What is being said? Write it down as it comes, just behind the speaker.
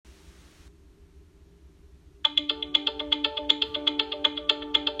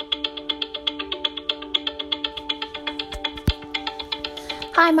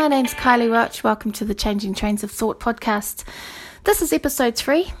Hi, my name's Kylie Roach. Welcome to the Changing Trains of Thought podcast. This is episode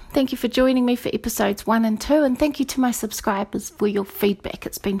 3. Thank you for joining me for episodes 1 and 2, and thank you to my subscribers for your feedback.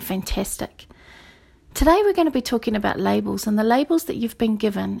 It's been fantastic. Today we're going to be talking about labels and the labels that you've been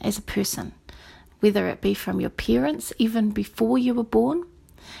given as a person, whether it be from your parents even before you were born,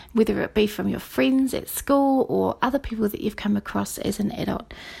 whether it be from your friends at school or other people that you've come across as an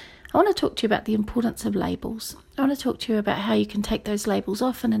adult. I want to talk to you about the importance of labels. I want to talk to you about how you can take those labels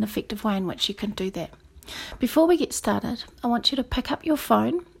off and an effective way in which you can do that. Before we get started, I want you to pick up your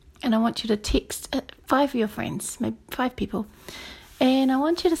phone and I want you to text 5 of your friends, maybe 5 people. And I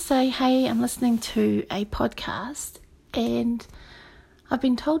want you to say, hey, I'm listening to a podcast and I've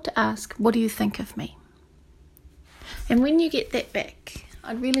been told to ask, what do you think of me? And when you get that back,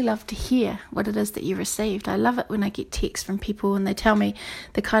 I'd really love to hear what it is that you received. I love it when I get texts from people and they tell me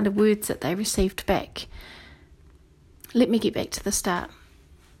the kind of words that they received back. Let me get back to the start.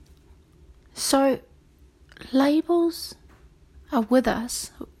 So, labels are with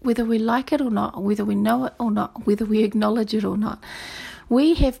us, whether we like it or not, whether we know it or not, whether we acknowledge it or not.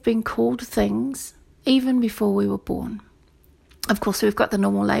 We have been called things even before we were born. Of course, we've got the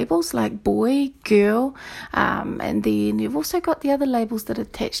normal labels like boy, girl, and then you've also got the other labels that are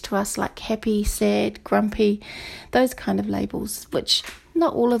attached to us like happy, sad, grumpy, those kind of labels, which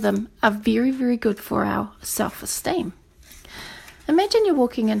not all of them are very, very good for our self-esteem. Imagine you're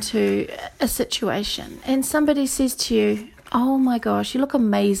walking into a situation and somebody says to you, oh my gosh, you look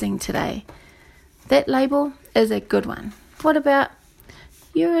amazing today. That label is a good one. What about,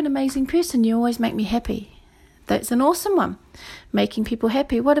 you're an amazing person, you always make me happy. That's an awesome one, making people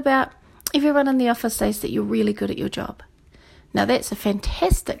happy. What about everyone in the office says that you're really good at your job? Now that's a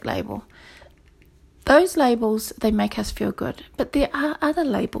fantastic label. Those labels, they make us feel good, but there are other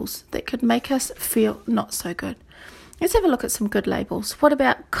labels that could make us feel not so good. Let's have a look at some good labels. What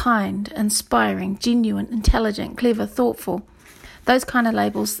about kind, inspiring, genuine, intelligent, clever, thoughtful? Those kind of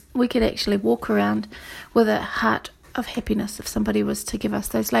labels, we could actually walk around with a heart of happiness if somebody was to give us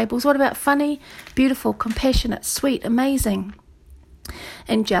those labels. What about funny, beautiful, compassionate, sweet, amazing,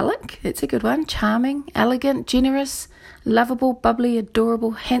 angelic? It's a good one. Charming, elegant, generous, lovable, bubbly,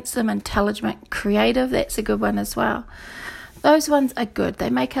 adorable, handsome, intelligent, creative. That's a good one as well. Those ones are good.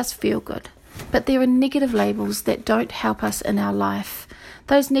 They make us feel good. But there are negative labels that don't help us in our life.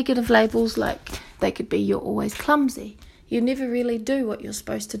 Those negative labels, like they could be you're always clumsy. You never really do what you're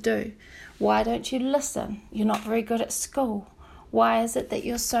supposed to do. Why don't you listen? You're not very good at school. Why is it that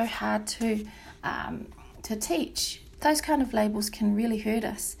you're so hard to teach? Those kind of labels can really hurt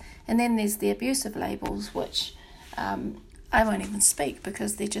us. And then there's the abusive labels, which I won't even speak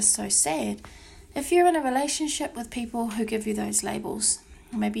because they're just so sad. If you're in a relationship with people who give you those labels,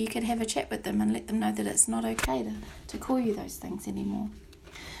 maybe you could have a chat with them and let them know that it's not okay to call you those things anymore.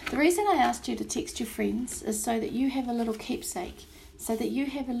 The reason I asked you to text your friends is so that you have a little keepsake, so that you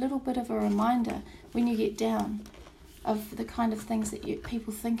have a little bit of a reminder when you get down of the kind of things that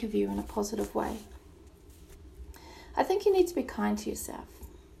people think of you in a positive way. I think you need to be kind to yourself.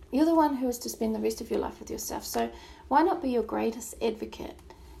 You're the one who is to spend the rest of your life with yourself, so why not be your greatest advocate?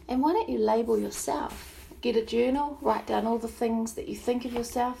 And why don't you label yourself? Get a journal, write down all the things that you think of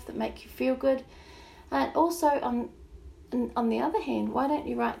yourself that make you feel good. And also, on the other hand, why don't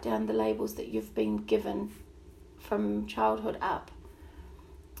you write down the labels that you've been given from childhood up?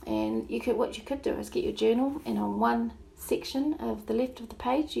 And what you could do is get your journal, and on one section of the left of the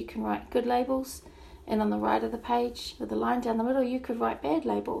page you can write good labels, and on the right of the page with a line down the middle you could write bad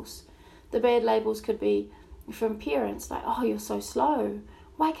labels. The bad labels could be from parents, like, oh, you're so slow,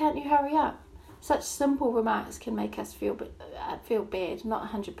 why can't you hurry up? Such simple remarks can make us feel bad,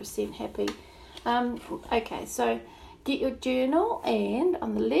 not 100% happy. Okay, so get your journal, and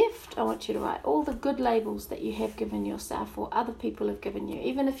on the left I want you to write all the good labels that you have given yourself or other people have given you.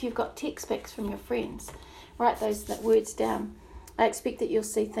 Even if you've got text backs from your friends, write those words down. I expect that you'll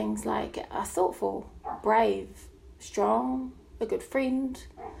see things like thoughtful, brave, strong, a good friend,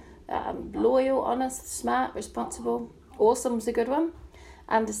 loyal, honest, smart, responsible. Awesome's a good one.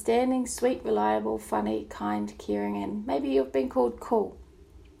 Understanding, sweet, reliable, funny, kind, caring, and maybe you've been called cool.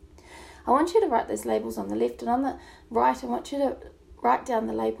 I want you to write those labels on the left, and on the right I want you to write down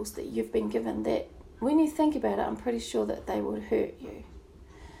the labels that you've been given that when you think about it, I'm pretty sure that they would hurt you.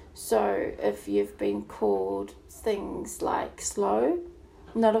 So if you've been called things like slow,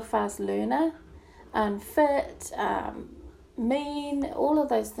 not a fast learner, unfit, mean, all of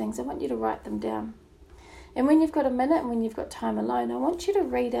those things, I want you to write them down. And when you've got a minute and when you've got time alone, I want you to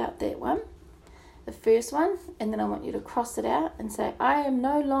read out that one, the first one, and then I want you to cross it out and say, I am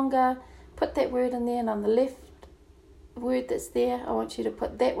no longer, put that word in there, and on the left word that's there, I want you to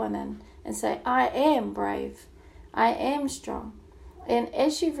put that one in and say, I am brave, I am strong. And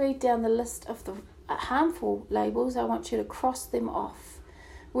as you read down the list of the harmful labels, I want you to cross them off.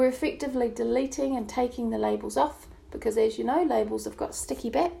 We're effectively deleting and taking the labels off because, as you know, labels have got sticky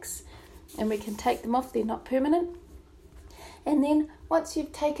backs and we can take them off, they're not permanent. And then once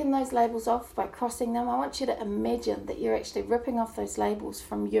you've taken those labels off by crossing them, I want you to imagine that you're actually ripping off those labels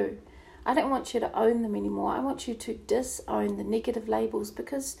from you. I don't want you to own them anymore. I want you to disown the negative labels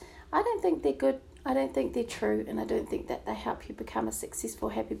because I don't think they're good, I don't think they're true, and I don't think that they help you become a successful,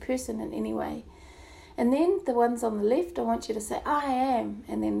 happy person in any way. And then the ones on the left, I want you to say, I am,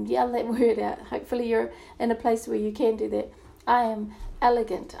 and then yell that word out. Hopefully you're in a place where you can do that. I am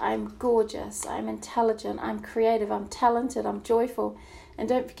elegant, I'm gorgeous, I'm intelligent, I'm creative, I'm talented, I'm joyful. And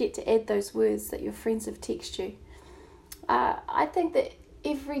don't forget to add those words that your friends have texted you. I think that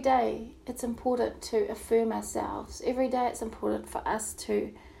every day it's important to affirm ourselves. Every day it's important for us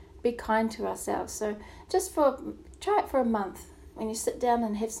to be kind to ourselves. So try it for a month. When you sit down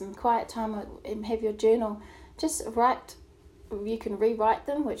and have some quiet time and have your journal, just write. You can rewrite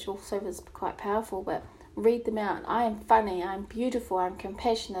them, which also is quite powerful, but read them out. I am funny, I'm beautiful, I'm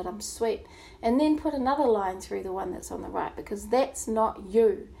compassionate, I'm sweet. And then put another line through the one that's on the right, because that's not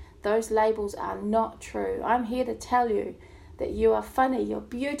you. Those labels are not true. I'm here to tell you that you are funny, you're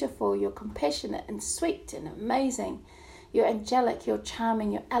beautiful, you're compassionate and sweet and amazing. You're angelic, you're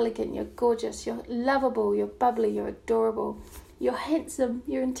charming, you're elegant, you're gorgeous, you're lovable, you're bubbly, you're adorable, you're handsome,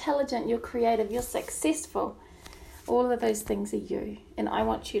 you're intelligent, you're creative, you're successful. All of those things are you, and I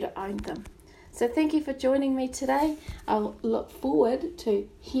want you to own them. So thank you for joining me today. I'll look forward to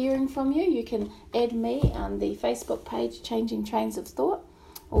hearing from you. You can add me on the Facebook page, Changing Trains of Thought,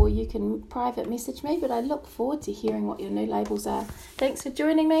 or you can private message me, but I look forward to hearing what your new labels are. Thanks for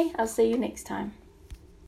joining me. I'll see you next time.